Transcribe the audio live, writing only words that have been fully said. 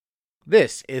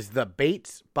This is the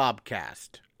Bates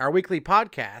Bobcast, our weekly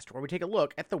podcast where we take a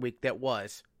look at the week that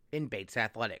was in Bates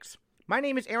athletics. My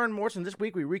name is Aaron Morse, and this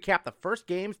week we recap the first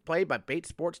games played by Bates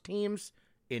sports teams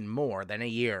in more than a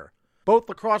year. Both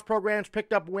lacrosse programs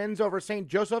picked up wins over St.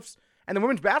 Joseph's, and the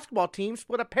women's basketball team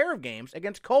split a pair of games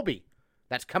against Colby.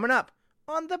 That's coming up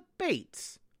on the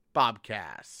Bates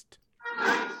Bobcast.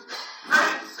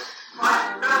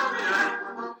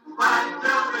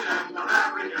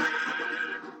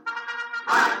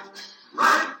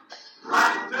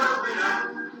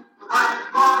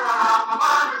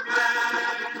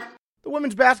 The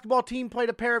women's basketball team played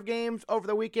a pair of games over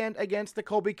the weekend against the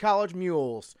Colby College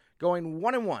Mules, going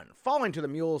 1-1, falling to the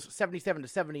Mules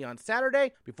 77-70 on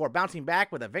Saturday before bouncing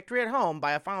back with a victory at home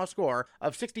by a final score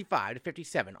of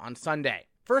 65-57 on Sunday.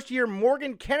 First-year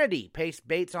Morgan Kennedy paced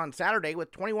Bates on Saturday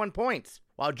with 21 points,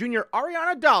 while junior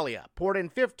Ariana Dalia poured in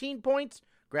 15 points,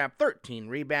 grabbed 13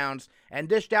 rebounds, and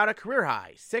dished out a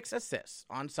career-high 6 assists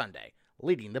on Sunday,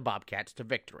 leading the Bobcats to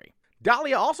victory.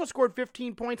 Dalia also scored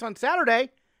 15 points on Saturday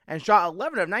and shot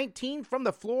 11 of 19 from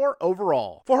the floor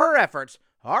overall. For her efforts,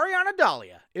 Ariana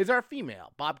Dalia is our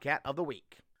female Bobcat of the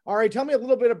week. All right, tell me a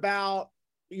little bit about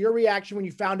your reaction when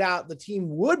you found out the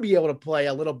team would be able to play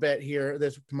a little bit here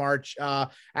this March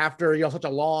after such a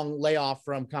long layoff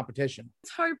from competition.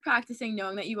 It's hard practicing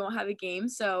knowing that you won't have a game,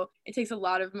 so it takes a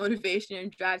lot of motivation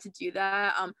and drive to do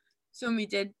that. So when we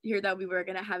did hear that we were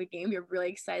going to have a game, we were really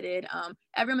excited.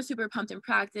 Everyone was super pumped in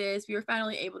practice. We were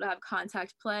finally able to have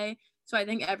contact play. So I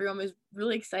think everyone was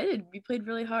really excited. We played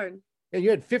really hard. Yeah, you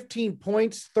had 15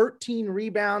 points, 13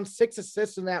 rebounds, 6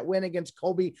 assists in that win against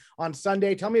Colby on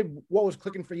Sunday. Tell me what was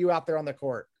clicking for you out there on the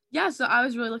court. Yeah, so I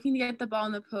was really looking to get the ball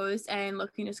in the post and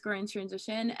looking to score in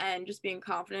transition and just being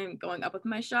confident going up with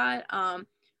my shot.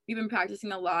 We've been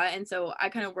practicing a lot, and so I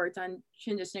kind of worked on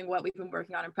transitioning what we've been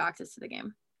working on in practice to the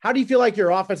game. How do you feel like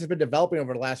your offense has been developing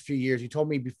over the last few years? You told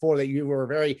me before that you were a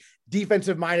very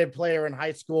defensive-minded player in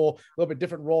high school, a little bit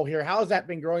different role here. How has that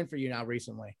been growing for you now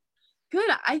recently? Good.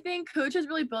 I think coach has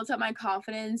really built up my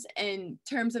confidence in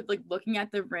terms of looking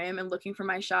at the rim and looking for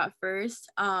my shot first.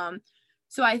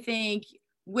 So I think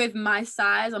with my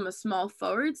size, I'm a small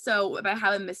forward. So if I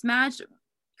have a mismatch,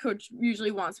 coach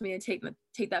usually wants me to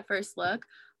take that first look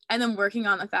and then working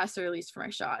on a faster release for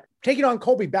my shot. Taking on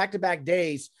Colby back-to-back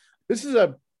days, this is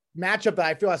a matchup that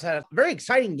I feel has had very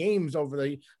exciting games over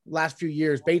the last few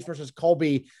years, Bates versus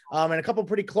Colby, and a couple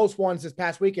pretty close ones this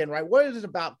past weekend, right? What is it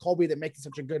about Colby that makes it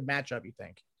such a good matchup, you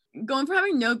think? Going from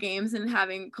having no games and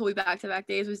having Colby back-to-back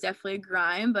days was definitely a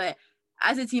grind, but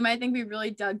as a team, I think we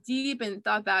really dug deep and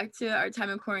thought back to our time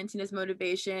in quarantine as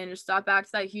motivation, just thought back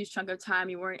to that huge chunk of time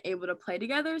we weren't able to play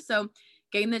together. So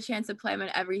getting the chance to play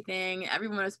meant everything.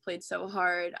 Everyone has played so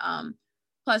hard.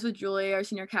 Plus with Julia, our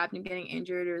senior captain, getting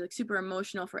injured, it was super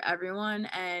emotional for everyone.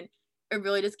 And it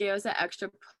really just gave us that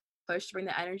extra push to bring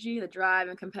the energy, the drive,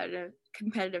 and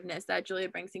competitiveness that Julia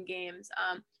brings in games.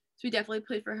 So we definitely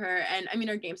played for her. And I mean,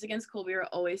 our games against Colby are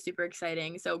always super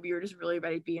exciting. So we were just really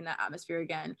ready to be in that atmosphere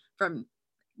again from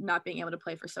not being able to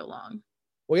play for so long.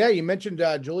 Well, yeah, you mentioned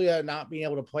Julia not being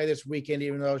able to play this weekend,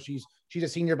 even though she's a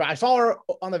senior, but I saw her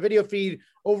on the video feed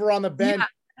over on the bench. Yeah.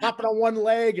 Hopping on one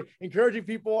leg, encouraging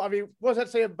people. I mean, what does that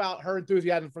say about her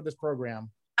enthusiasm for this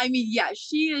program? I mean, yeah,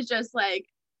 she is just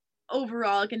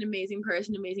overall an amazing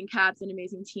person, amazing captain,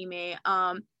 amazing teammate.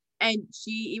 And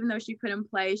she, even though she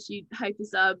couldn't play, she hyped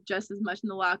us up just as much in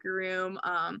the locker room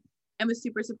and was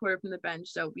super supportive from the bench.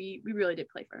 So we really did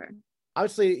play for her.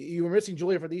 Obviously, you were missing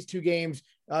Julia for these 2 games.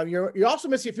 You're also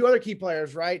missing a few other key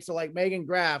players, right? So like Megan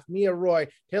Graff, Mia Roy,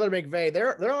 Taylor McVeigh,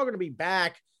 they're all going to be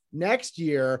back next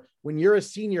year when you're a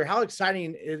senior. How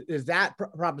exciting is that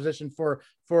proposition for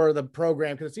the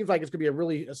program? Because it seems like it's going to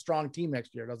be a strong team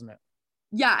next year, doesn't it?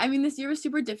 Yeah, I mean, this year was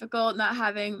super difficult not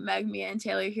having Meg, Mia, and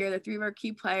Taylor here. They're 3 of our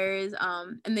key players,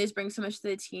 and they just bring so much to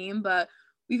the team. But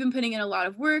we've been putting in a lot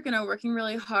of work and are working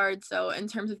really hard. So in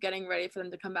terms of getting ready for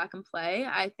them to come back and play,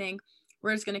 I think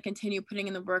we're just going to continue putting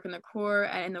in the work in the core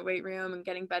and in the weight room and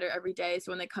getting better every day.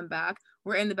 So when they come back,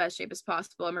 we're in the best shape as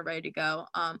possible and we're ready to go.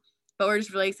 But we're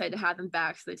just really excited to have them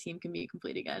back so the team can be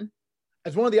complete again.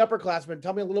 As one of the upperclassmen,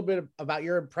 tell me a little bit about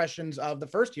your impressions of the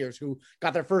first years who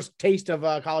got their first taste of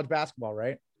college basketball,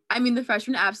 right? I mean, the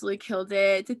freshmen absolutely killed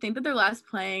it. To think that their last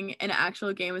playing an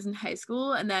actual game was in high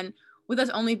school, and then with us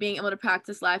only being able to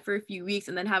practice live for a few weeks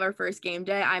and then have our first game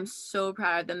day, I'm so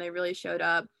proud of them. They really showed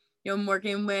up.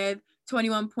 Morgan with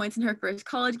 21 points in her first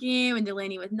college game and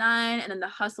Delaney with 9, and then the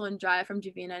hustle and drive from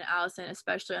Javina and Allison,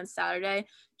 especially on Saturday,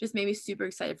 just made me super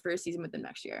excited for a season with them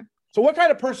next year. So what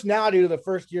kind of personality do the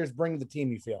first years bring to the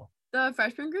team, you feel? The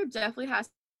freshman group definitely has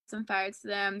some fire to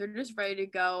them. They're just ready to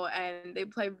go, and they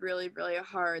play really, really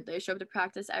hard. They show up to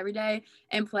practice every day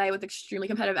and play with extremely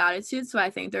competitive attitude. So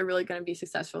I think they're really going to be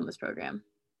successful in this program.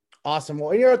 Awesome.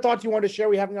 Well, any other thoughts you wanted to share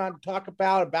we haven't gone to talk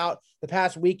about the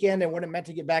past weekend and what it meant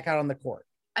to get back out on the court?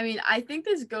 I mean, I think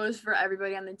this goes for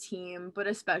everybody on the team, but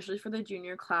especially for the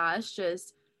junior class,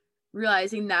 just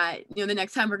realizing that, the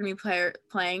next time we're going to be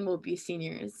playing will be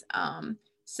seniors.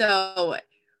 So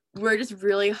we're just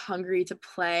really hungry to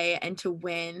play and to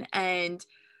win. And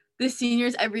the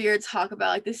seniors every year talk about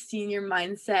like the senior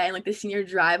mindset and like the senior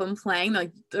drive on playing.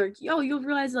 They're like, yo, you'll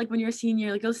realize like when you're a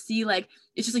senior, like you'll see like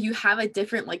it's just like you have a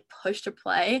different like push to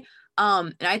play.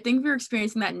 And I think we're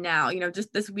experiencing that now.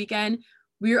 Just this weekend,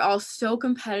 we were all so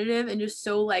competitive and just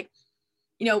so like,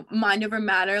 mind over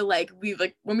matter. Like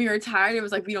when we were tired, it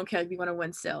was like we don't care, like we want to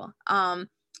win still.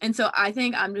 And so I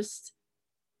think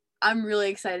I'm really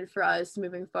excited for us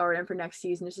moving forward and for next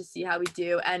season just to see how we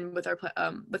do, and with our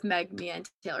with Meg, Mia, and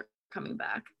Taylor coming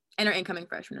back, and our incoming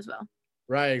freshmen as well.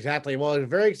 Right, exactly. Well, it's a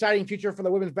very exciting future for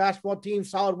the women's basketball team.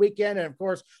 Solid weekend, and of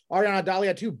course, Ariana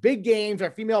Dalia, 2 big games,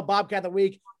 our female Bobcat of the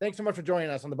week. Thanks so much for joining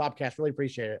us on the Bobcast. Really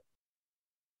appreciate it.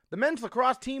 The men's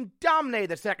lacrosse team dominated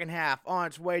the second half on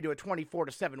its way to a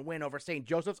 24-7 win over St.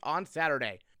 Joseph's on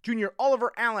Saturday. Junior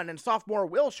Oliver Allen and sophomore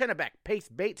Will Schennebeck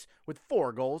paced Bates with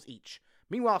 4 goals each.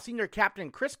 Meanwhile, senior captain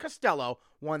Chris Costello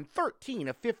won 13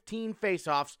 of 15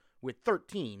 faceoffs with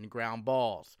 13 ground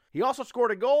balls. He also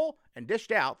scored a goal and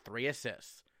dished out 3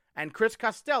 assists. And Chris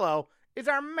Costello is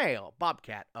our male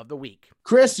Bobcat of the week.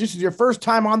 Chris, this is your first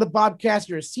time on the Bobcast.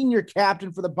 You're a senior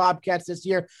captain for the Bobcats this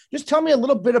year. Just tell me a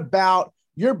little bit about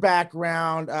your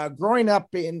background, growing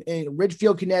up in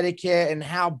Ridgefield, Connecticut, and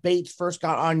how Bates first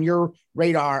got on your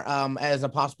radar as a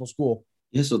possible school.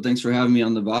 Yeah, so thanks for having me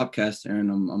on the Bobcast, Aaron.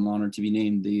 I'm honored to be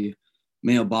named the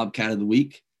male Bobcat of the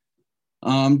week.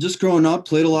 Just growing up,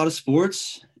 played a lot of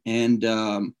sports, and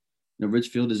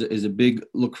Ridgefield is a big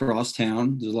lacrosse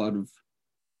town. There's a lot of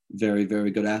very,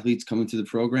 very good athletes coming through the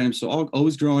program. So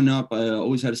always growing up, I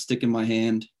always had a stick in my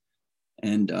hand.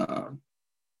 And,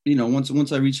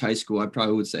 once I reached high school, I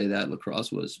probably would say that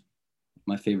lacrosse was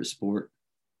my favorite sport.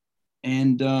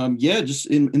 And just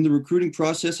in the recruiting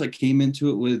process, I came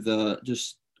into it with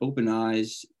just open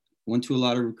eyes, went to a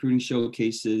lot of recruiting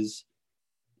showcases.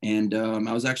 And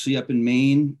I was actually up in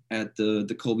Maine at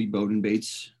the Colby Bowden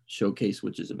Bates showcase,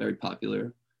 which is a very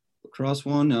popular lacrosse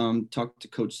one. Talked to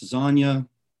Coach Zazania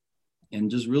and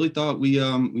just really thought we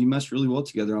meshed really well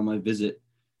together on my visit.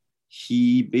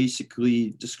 He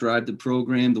basically described the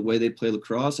program, the way they play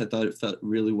lacrosse. I thought it fit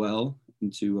really well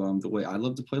into the way I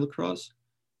love to play lacrosse.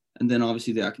 And then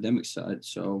obviously the academic side.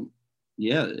 So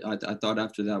yeah, I thought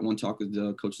after that one talk with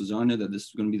Coach Lasagna that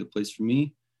this was going to be the place for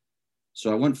me. So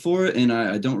I went for it, and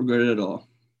I don't regret it at all.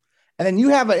 And then you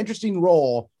have an interesting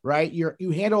role, right?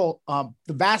 You handle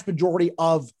the vast majority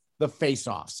of the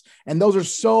face-offs, and those are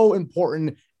so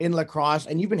important in lacrosse.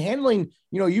 And you've been handling,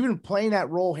 you've been playing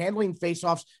that role, handling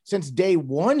face-offs since day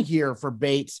one here for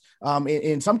Bates,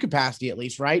 in some capacity at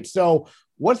least, right? So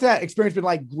what's that experience been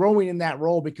like growing in that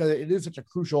role, because it is such a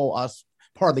crucial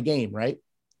part of the game, right?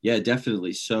 Yeah,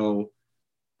 definitely. So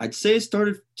I'd say I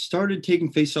started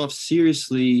taking face-offs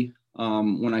seriously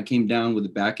when I came down with a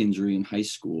back injury in high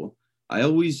school. I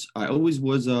always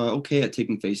was okay at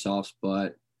taking face-offs,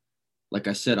 but like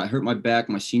I said, I hurt my back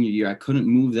my senior year. I couldn't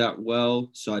move that well,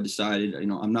 so I decided,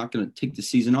 I'm not going to take the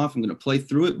season off. I'm going to play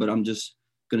through it, but I'm just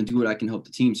going to do what I can help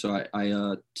the team. So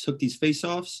I took these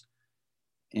face-offs,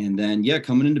 and then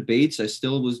coming into Bates, I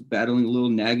still was battling a little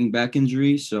nagging back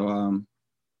injury. So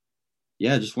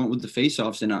I just went with the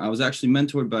face-offs, and I was actually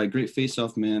mentored by a great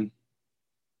face-off man,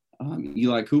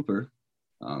 Eli Cooper,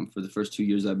 for the first 2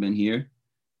 years I've been here.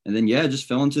 And then, I just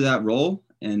fell into that role,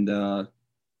 and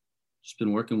just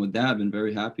been working with that. I've been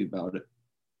very happy about it.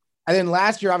 And then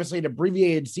last year, obviously an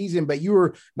abbreviated season, but you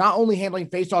were not only handling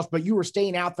faceoffs, but you were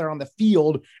staying out there on the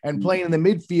field and playing in the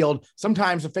midfield.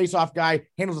 Sometimes the faceoff guy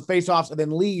handles the faceoffs and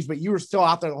then leaves, but you were still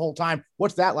out there the whole time.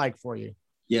 What's that like for you?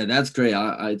 Yeah, that's great.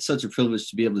 It's such a privilege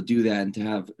to be able to do that and to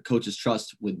have coach's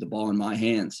trust with the ball in my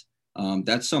hands.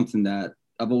 That's something that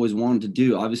I've always wanted to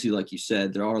do. Obviously, like you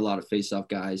said, there are a lot of faceoff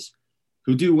guys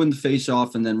who do win the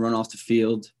faceoff and then run off the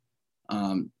field.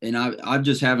 And I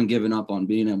just haven't given up on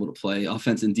being able to play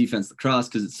offense and defense lacrosse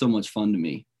because it's so much fun to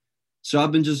me. So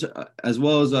I've been just, as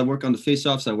well as I work on the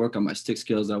faceoffs, I work on my stick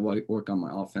skills, I work on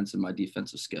my offense and my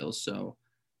defensive skills. So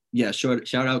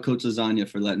shout out Coach Lasagna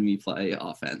for letting me play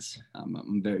offense.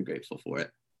 I'm very grateful for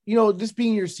it. This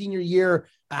being your senior year,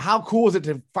 how cool is it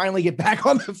to finally get back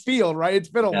on the field, right? It's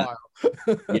been a while.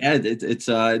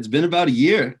 It's been about a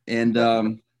year. And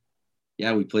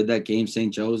we played that game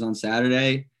St. Joe's on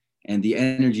Saturday. And the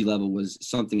energy level was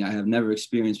something I have never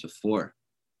experienced before.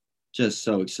 Just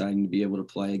so exciting to be able to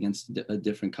play against a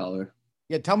different color.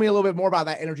 Yeah, tell me a little bit more about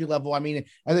that energy level. I mean,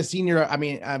 as a senior, I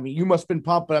mean, you must have been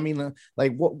pumped, but I mean,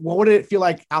 like, what did it feel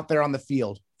like out there on the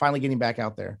field, finally getting back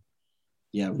out there?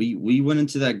 Yeah, we went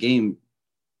into that game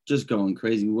just going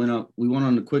crazy. We went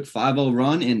on a quick 5-0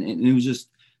 run, and it was just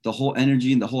the whole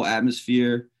energy and the whole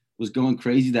atmosphere was going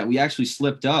crazy that we actually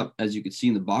slipped up, as you could see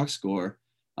in the box score.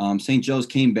 St. Joe's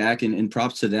came back, and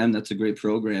props to them. That's a great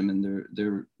program, and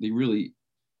they really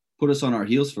put us on our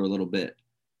heels for a little bit.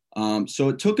 So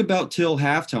it took about till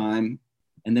halftime,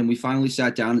 and then we finally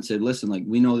sat down and said, listen, like,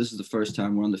 we know this is the first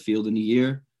time we're on the field in a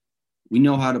year. We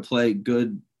know how to play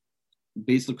good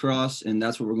Bates lacrosse, and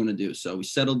that's what we're going to do. So we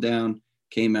settled down,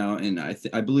 came out, and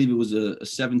I believe it was a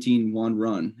 17-1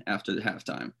 run after the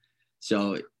halftime.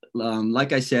 So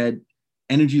like I said,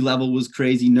 energy level was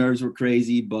crazy, nerves were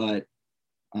crazy, but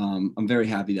I'm very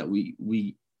happy that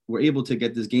we were able to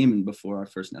get this game in before our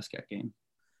first NESCAC game.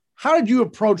 How did you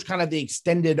approach kind of the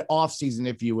extended off season,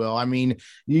 if you will? I mean,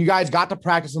 you guys got to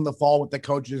practice in the fall with the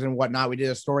coaches and whatnot. We did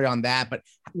a story on that, but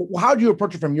how did you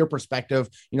approach it from your perspective,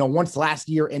 once last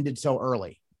year ended so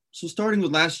early? So starting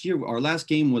with last year, our last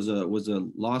game was a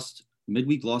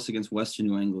midweek loss against Western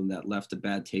New England that left a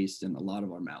bad taste in a lot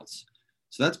of our mouths.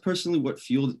 So that's personally what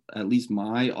fueled at least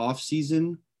my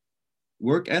off-season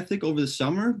work ethic over the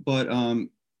summer. But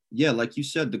yeah, like you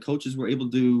said, the coaches were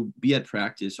able to be at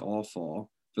practice all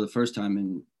fall for the first time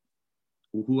in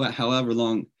however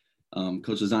long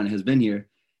Coach Lasagna has been here.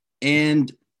 And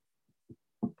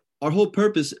our whole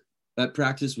purpose at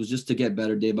practice was just to get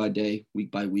better day by day,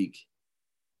 week by week.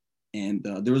 And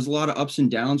there was a lot of ups and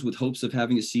downs with hopes of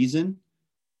having a season,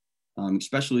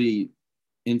 especially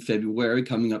in February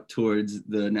coming up towards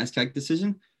the NESCAC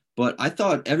decision. But I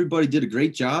thought everybody did a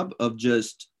great job of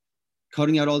just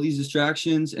cutting out all these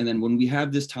distractions. And then when we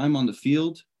have this time on the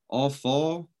field all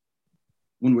fall,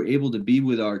 when we're able to be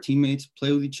with our teammates,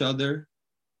 play with each other,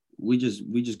 we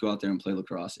just go out there and play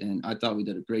lacrosse. And I thought we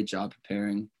did a great job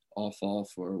preparing all fall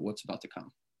for what's about to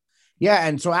come. Yeah,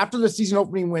 and so after the season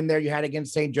opening win there you had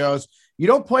against St. Joe's, you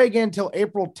don't play again until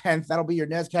April 10th. That'll be your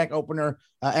NESCAC opener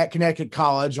at Connecticut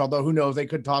College, although who knows, they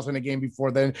could toss in a game before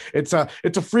then. It's a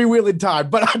freewheeling time.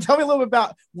 But tell me a little bit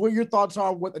about what your thoughts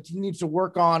are, what the team needs to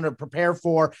work on or prepare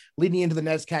for leading into the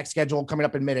NESCAC schedule coming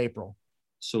up in mid-April.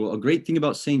 So a great thing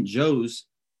about St. Joe's,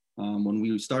 when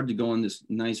we started to go on this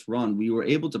nice run, we were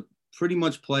able to pretty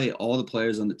much play all the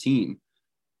players on the team.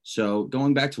 So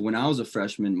going back to when I was a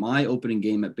freshman, my opening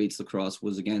game at Bates Lacrosse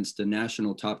was against the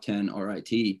national top 10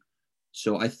 RIT.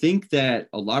 So I think that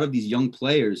a lot of these young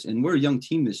players, and we're a young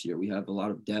team this year, we have a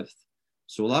lot of depth.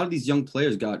 So a lot of these young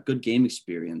players got good game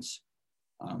experience.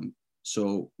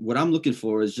 So what I'm looking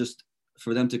for is just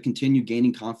for them to continue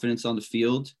gaining confidence on the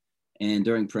field and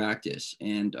during practice.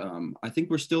 And I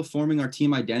think we're still forming our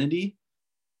team identity.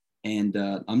 And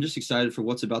I'm just excited for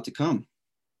what's about to come.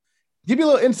 Give me a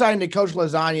little insight into Coach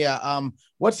Lasagna.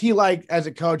 What's he like as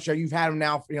a coach? You've had him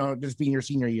now, just being your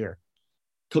senior year.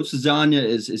 Coach Lasagna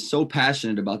is so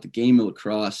passionate about the game of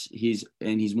lacrosse. He's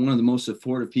one of the most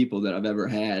supportive people that I've ever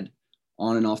had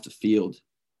on and off the field.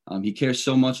 He cares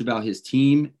so much about his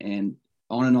team and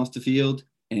on and off the field,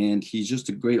 and he's just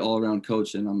a great all-around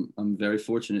coach. And I'm very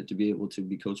fortunate to be able to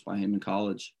be coached by him in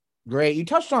college. Great. You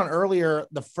touched on earlier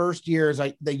the first years,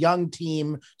 like the young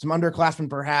team, some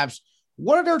underclassmen perhaps.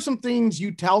 What are some things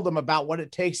you tell them about what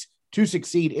it takes to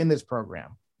succeed in this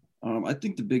program? I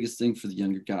think the biggest thing for the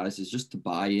younger guys is just to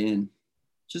buy in,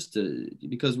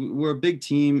 because we're a big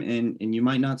team and you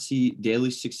might not see daily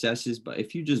successes, but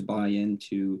if you just buy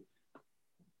into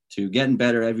getting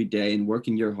better every day and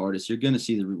working your hardest, you're going to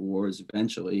see the rewards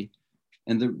eventually,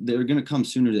 and they're going to come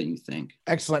sooner than you think.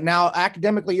 Excellent. Now,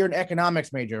 academically, you're an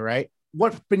economics major, right?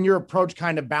 What's been your approach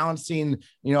kind of balancing,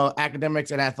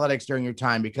 academics and athletics during your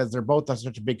time, because they're both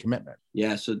such a big commitment?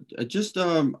 Yeah. So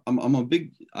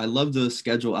I love to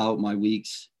schedule out my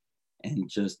weeks and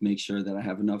just make sure that I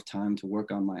have enough time to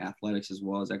work on my athletics as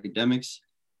well as academics.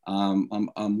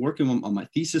 I'm working on my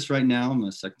thesis right now. I'm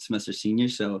a second semester senior.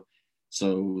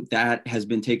 So that has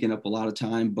been taking up a lot of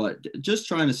time, but just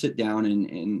trying to sit down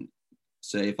and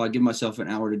say, if I give myself an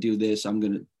hour to do this, I'm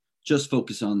going to just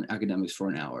focus on academics for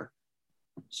an hour.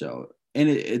 So, and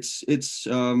it's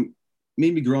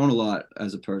made me grown a lot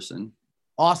as a person.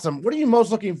 Awesome. What are you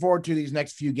most looking forward to these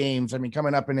next few games? I mean,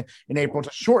 coming up in April, it's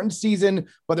a shortened season,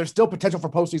 but there's still potential for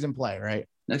postseason play, right?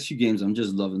 Next few games, I'm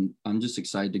just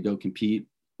excited to go compete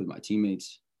with my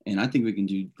teammates. And I think we can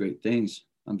do great things.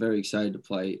 I'm very excited to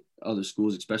play other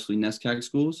schools, especially NESCAC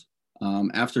schools.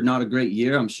 After not a great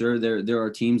year, I'm sure there are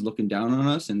teams looking down on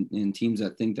us and teams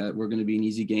that think that we're going to be an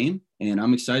easy game. And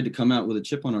I'm excited to come out with a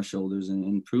chip on our shoulders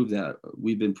and prove that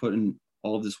we've been putting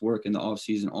all of this work in the off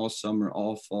season, all summer,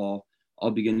 all fall,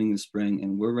 all beginning of spring,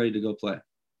 and we're ready to go play.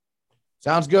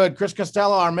 Sounds good. Chris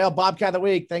Costello, our male Bobcat of the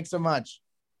week. Thanks so much.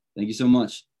 Thank you so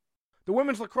much. The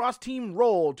women's lacrosse team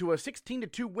rolled to a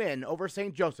 16-2 win over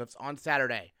St. Joseph's on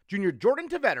Saturday. Junior Jordan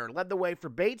Tavetter led the way for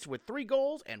Bates with 3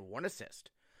 goals and 1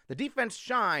 assist. The defense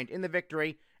shined in the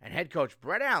victory, and head coach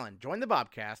Brett Allen joined the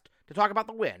Bobcast to talk about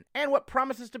the win and what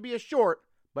promises to be a short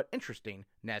but interesting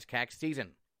NESCAC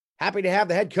season. Happy to have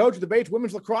the head coach of the Bates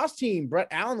women's lacrosse team, Brett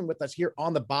Allen, with us here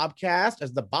on the Bobcast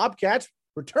as the Bobcats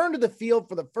returned to the field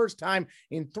for the first time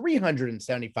in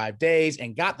 375 days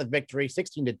and got the victory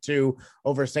 16-2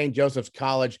 over St. Joseph's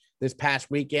College this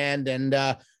past weekend.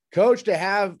 And coach, to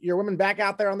have your women back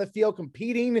out there on the field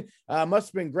competing must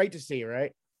have been great to see,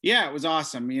 right? Yeah, it was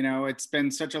awesome. You know, it's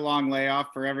been such a long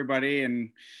layoff for everybody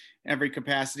in every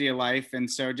capacity of life. And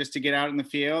so just to get out in the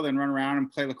field and run around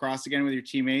and play lacrosse again with your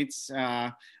teammates,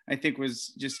 I think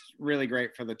was just really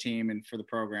great for the team and for the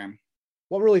program.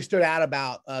 What really stood out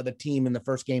about the team in the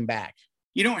first game back?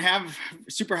 You don't have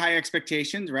super high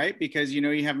expectations, right? Because, you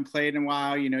know, you haven't played in a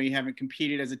while, you know, you haven't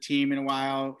competed as a team in a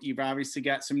while. You've obviously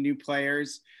got some new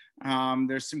players.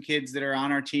 There's some kids that are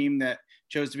on our team that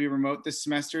chose to be remote this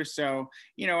semester. So,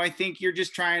 you know, I think you're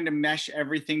just trying to mesh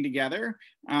everything together.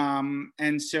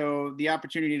 And so the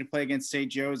opportunity to play against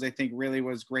St. Joe's, I think really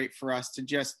was great for us to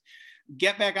just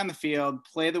get back on the field,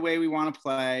 play the way we want to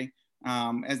play.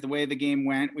 As the way the game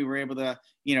went, we were able to,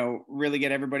 you know, really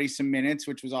get everybody some minutes,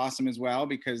 which was awesome as well,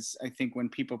 because I think when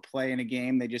people play in a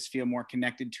game, they just feel more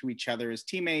connected to each other as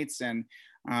teammates. And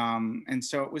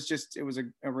so it was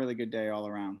a really good day all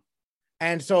around.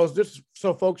 And so just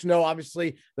so folks know,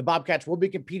 obviously the Bobcats will be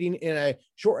competing in a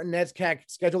shortened NESCAC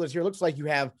schedule this year. It looks like you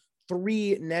have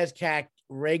 3 NESCAC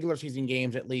regular season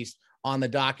games at least on the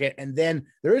docket. And then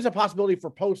there is a possibility for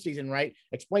postseason, right?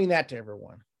 Explain that to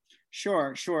everyone.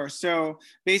 Sure. So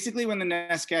basically when the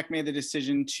NESCAC made the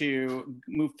decision to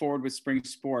move forward with spring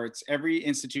sports, every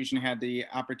institution had the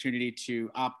opportunity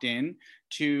to opt in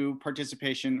to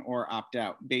participation or opt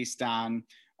out based on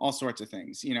all sorts of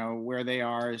things, you know, where they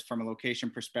are from a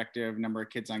location perspective, number of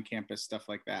kids on campus, stuff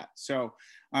like that. So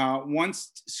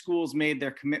once schools made their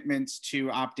commitments to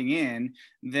opting in,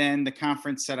 then the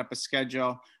conference set up a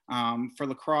schedule. For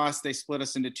lacrosse, they split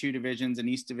us into 2 divisions, an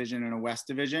East Division and a West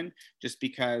Division, just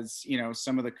because, you know,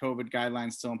 some of the COVID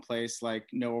guidelines still in place, like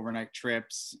no overnight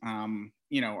trips,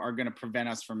 you know, are going to prevent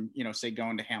us from, you know, say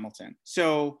going to Hamilton.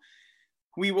 So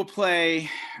we will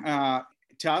play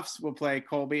Tufts, we'll play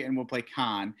Colby, and we'll play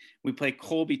Con. We play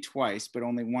Colby twice, but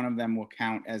only one of them will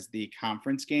count as the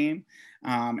conference game.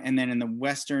 And then in the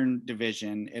Western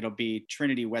Division, it'll be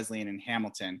Trinity, Wesleyan, and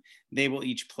Hamilton. They will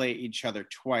each play each other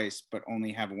twice, but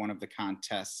only have one of the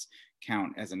contests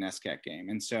count as a NESCAC game.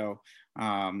 And so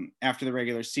after the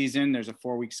regular season, there's a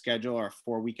 4-week schedule or a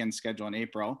 4-weekend schedule in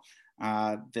April.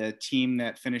 The team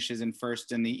that finishes in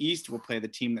first in the East will play the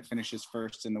team that finishes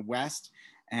first in the West.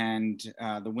 And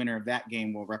the winner of that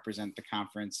game will represent the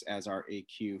conference as our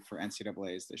AQ for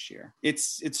NCAAs this year.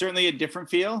 It's certainly a different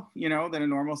feel, you know, than a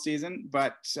normal season,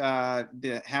 but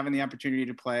having the opportunity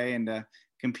to play and to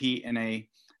compete in a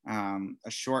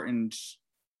shortened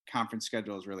conference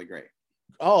schedule is really great.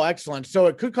 Oh, excellent. So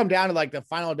it could come down to like the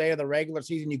final day of the regular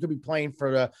season. You could be playing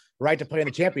for the right to play in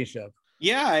the championship.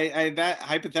 Yeah, that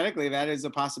hypothetically, that is a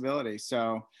possibility.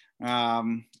 So,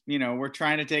 you know, we're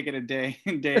trying to take it a day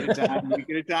at a time, week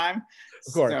at a time.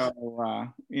 Of course.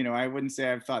 So, you know, I wouldn't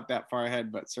say I've thought that far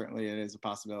ahead, but certainly it is a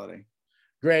possibility.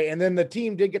 Great. And then the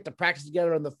team did get to practice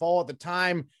together in the fall. At the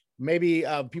time, maybe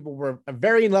people were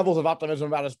varying levels of optimism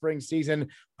about a spring season.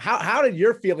 How did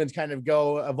your feelings kind of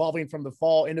go evolving from the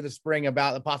fall into the spring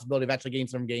about the possibility of actually getting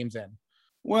some games in?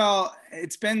 Well,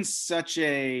 it's been such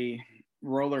a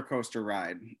roller coaster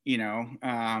ride, you know,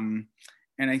 and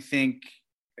I think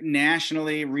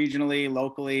nationally, regionally,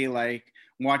 locally, like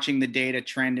watching the data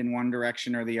trend in one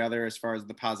direction or the other as far as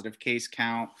the positive case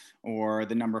count or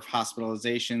the number of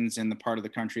hospitalizations in the part of the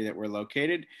country that we're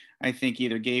located, I think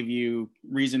either gave you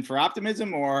reason for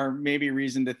optimism or maybe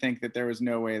reason to think that there was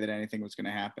no way that anything was going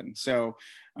to happen. So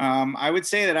I would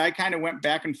say that I kind of went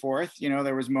back and forth. You know,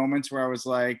 there was moments where I was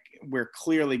like, we're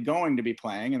clearly going to be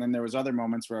playing. And then there was other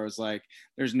moments where I was like,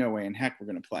 there's no way in heck we're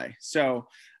going to play. So,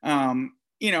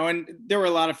 you know, and there were a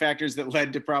lot of factors that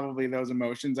led to probably those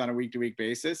emotions on a week-to-week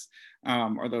basis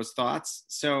or those thoughts.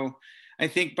 So I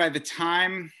think by the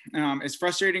time, as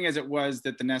frustrating as it was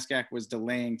that the NESCAC was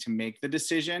delaying to make the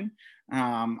decision,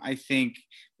 I think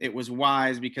it was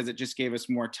wise because it just gave us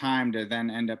more time to then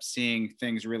end up seeing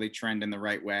things really trend in the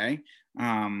right way.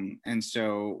 And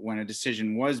so when a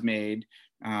decision was made,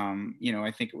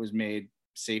 I think it was made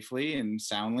safely and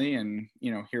soundly, and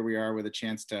here we are with a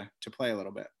chance to play a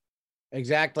little bit.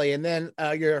 Exactly. And then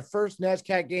your first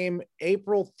NESCAC game,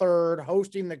 April 3rd,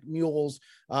 hosting the Mules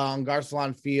on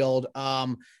Garcelon Field.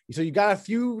 So you got a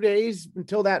few days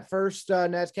until that first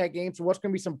NESCAC game. So what's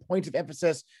going to be some points of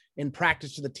emphasis in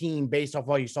practice to the team based off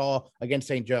what you saw against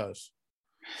St. Joe's?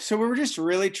 So we're just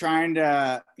really trying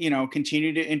to,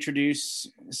 continue to introduce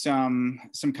some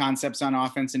concepts on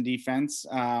offense and defense.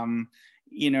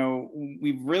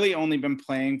 We've really only been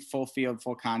playing full field,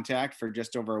 full contact for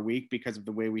just over a week because of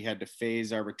the way we had to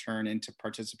phase our return into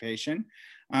participation.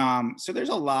 So there's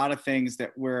a lot of things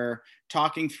that we're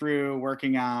talking through,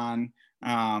 working on,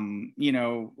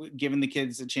 giving the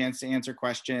kids a chance to answer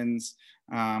questions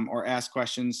or ask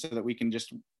questions so that we can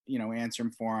just, answer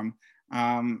them for them.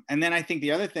 And then I think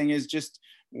the other thing is just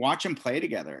watch them play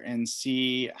together and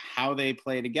see how they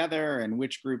play together and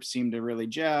which groups seem to really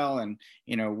gel and,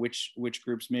 which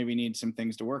groups maybe need some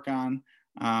things to work on.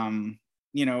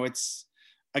 It's,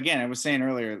 again, I was saying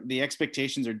earlier, the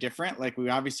expectations are different. Like we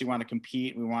obviously want to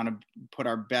compete. We want to put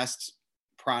our best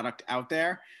product out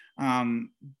there.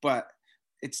 But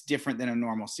it's different than a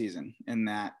normal season in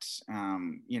that,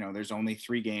 there's only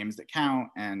 3 games that count.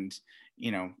 And,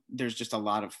 there's just a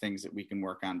lot of things that we can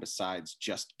work on besides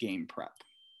just game prep.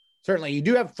 Certainly. You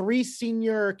do have 3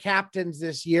 senior captains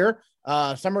this year,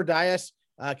 Summer Dias,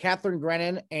 Catherine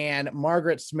Grennan, and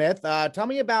Margaret Smith. Tell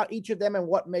me about each of them and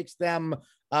what makes them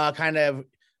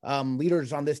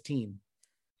leaders on this team.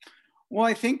 Well,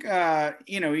 I think,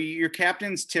 your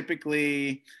captains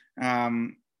typically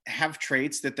have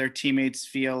traits that their teammates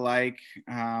feel like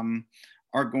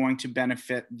are going to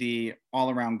benefit the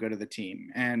all-around good of the team.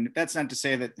 And that's not to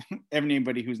say that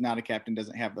anybody who's not a captain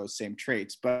doesn't have those same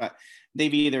traits, but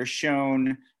they've either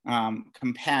shown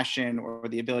compassion or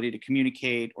the ability to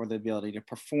communicate or the ability to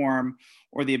perform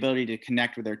or the ability to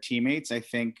connect with their teammates, I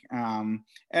think,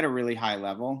 at a really high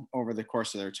level over the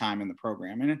course of their time in the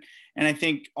program. And I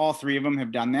think all 3 of them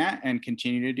have done that and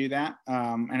continue to do that.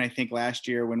 And I think last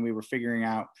year when we were figuring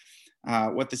out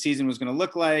what the season was going to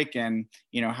look like and,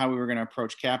 how we were going to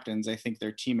approach captains, I think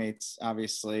their teammates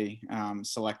obviously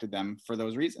selected them for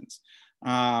those reasons.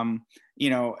 I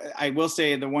will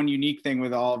say the one unique thing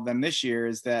with all of them this year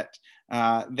is that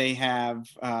they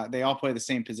all play the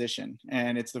same position.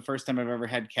 And it's the first time I've ever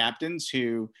had captains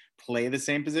who play the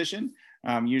same position.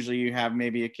 Usually you have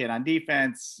maybe a kid on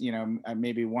defense,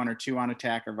 maybe 1 or 2 on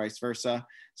attack or vice versa.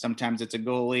 Sometimes it's a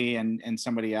goalie and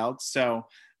somebody else. So,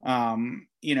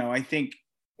 I think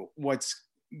what's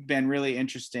been really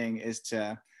interesting is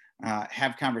to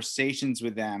have conversations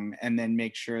with them and then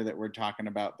make sure that we're talking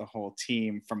about the whole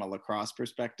team from a lacrosse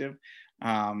perspective.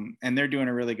 And they're doing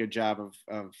a really good job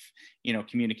of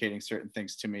communicating certain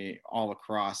things to me all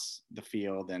across the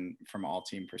field and from all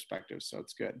team perspectives. So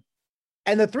it's good.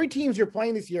 And the 3 teams you're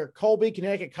playing this year, Colby,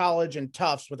 Connecticut College, and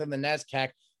Tufts within the NESCAC,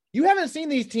 you haven't seen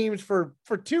these teams for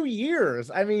 2 years.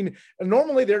 I mean,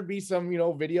 normally there'd be some,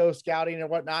 video scouting and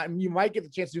whatnot, and you might get the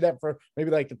chance to do that for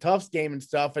maybe like the Tufts game and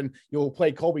stuff, and you'll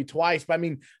play Colby twice. But I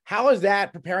mean, how is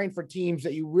that preparing for teams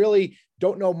that you really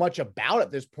don't know much about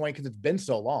at this point because it's been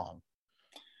so long?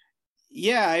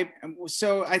 Yeah.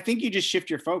 So I think you just shift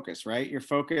your focus, right? Your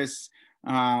focus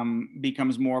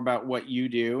becomes more about what you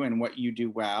do and what you do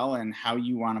well and how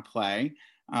you want to play.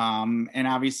 And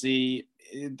obviously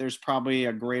there's probably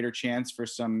a greater chance for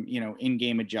some,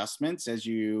 in-game adjustments as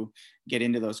you get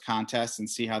into those contests and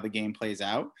see how the game plays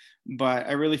out. But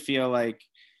I really feel like,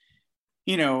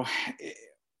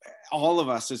 all of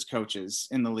us as coaches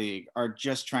in the league are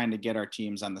just trying to get our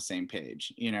teams on the same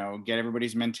page, get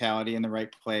everybody's mentality in the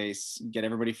right place, get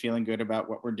everybody feeling good about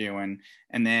what we're doing.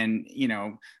 And then,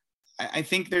 I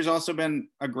think there's also been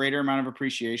a greater amount of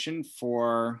appreciation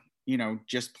for,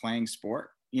 just playing sport,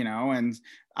 and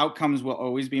outcomes will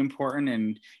always be important.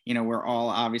 And, we're all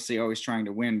obviously always trying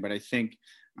to win, but I think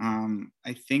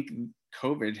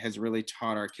COVID has really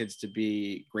taught our kids to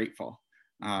be grateful,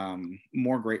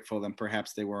 more grateful than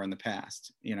perhaps they were in the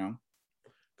past,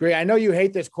 Great. I know you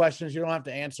hate this question. So you don't have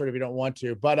to answer it if you don't want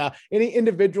to, but any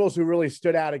individuals who really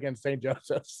stood out against St.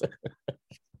 Joseph's?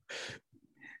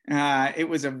 It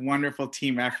was a wonderful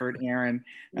team effort, Aaron.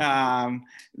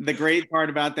 The great part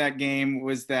about that game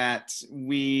was that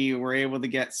we were able to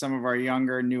get some of our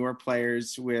younger, newer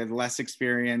players with less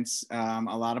experience, a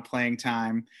lot of playing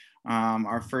time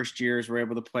Our first years were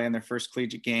able to play in their first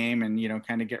collegiate game and,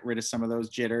 kind of get rid of some of those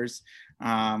jitters.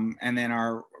 And then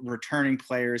our returning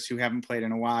players who haven't played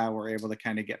in a while were able to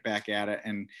kind of get back at it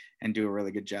and do a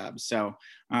really good job. So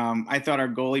I thought our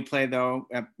goalie play, though,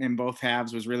 in both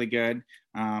halves was really good.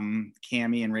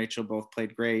 Cammie and Rachel both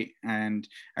played great. And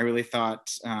I really thought,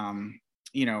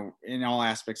 in all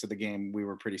aspects of the game, we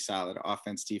were pretty solid,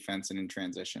 offense, defense, and in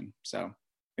transition. So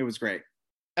it was great.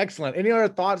 Excellent. Any other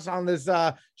thoughts on this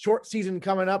short season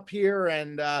coming up here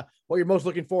and what you're most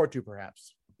looking forward to,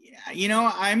 perhaps?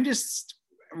 Yeah, I'm just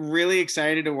really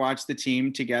excited to watch the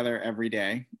team together every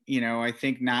day. I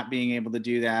think not being able to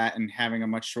do that and having a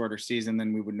much shorter season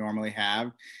than we would normally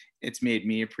have, it's made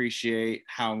me appreciate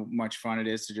how much fun it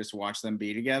is to just watch them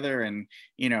be together and,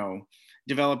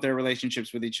 develop their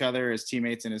relationships with each other as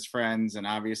teammates and as friends. And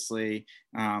obviously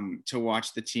to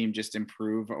watch the team just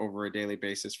improve over a daily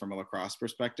basis from a lacrosse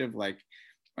perspective,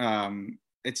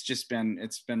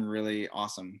 it's been really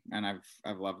awesome. And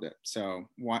I've loved it. So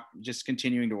just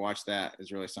continuing to watch that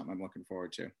is really something I'm looking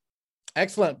forward to.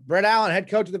 Excellent. Brett Allen, head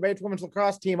coach of the Bates women's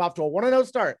lacrosse team, off to a 1-0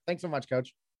 start. Thanks so much,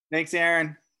 Coach. Thanks,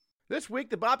 Aaron. This week,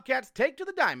 the Bobcats take to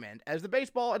the diamond as the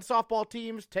baseball and softball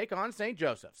teams take on St.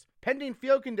 Joseph's. Pending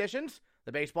field conditions,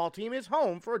 the baseball team is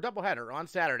home for a doubleheader on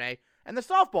Saturday, and the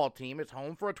softball team is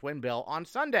home for a twin bill on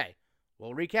Sunday.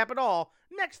 We'll recap it all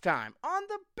next time on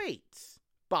the Bates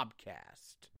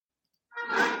Bobcast.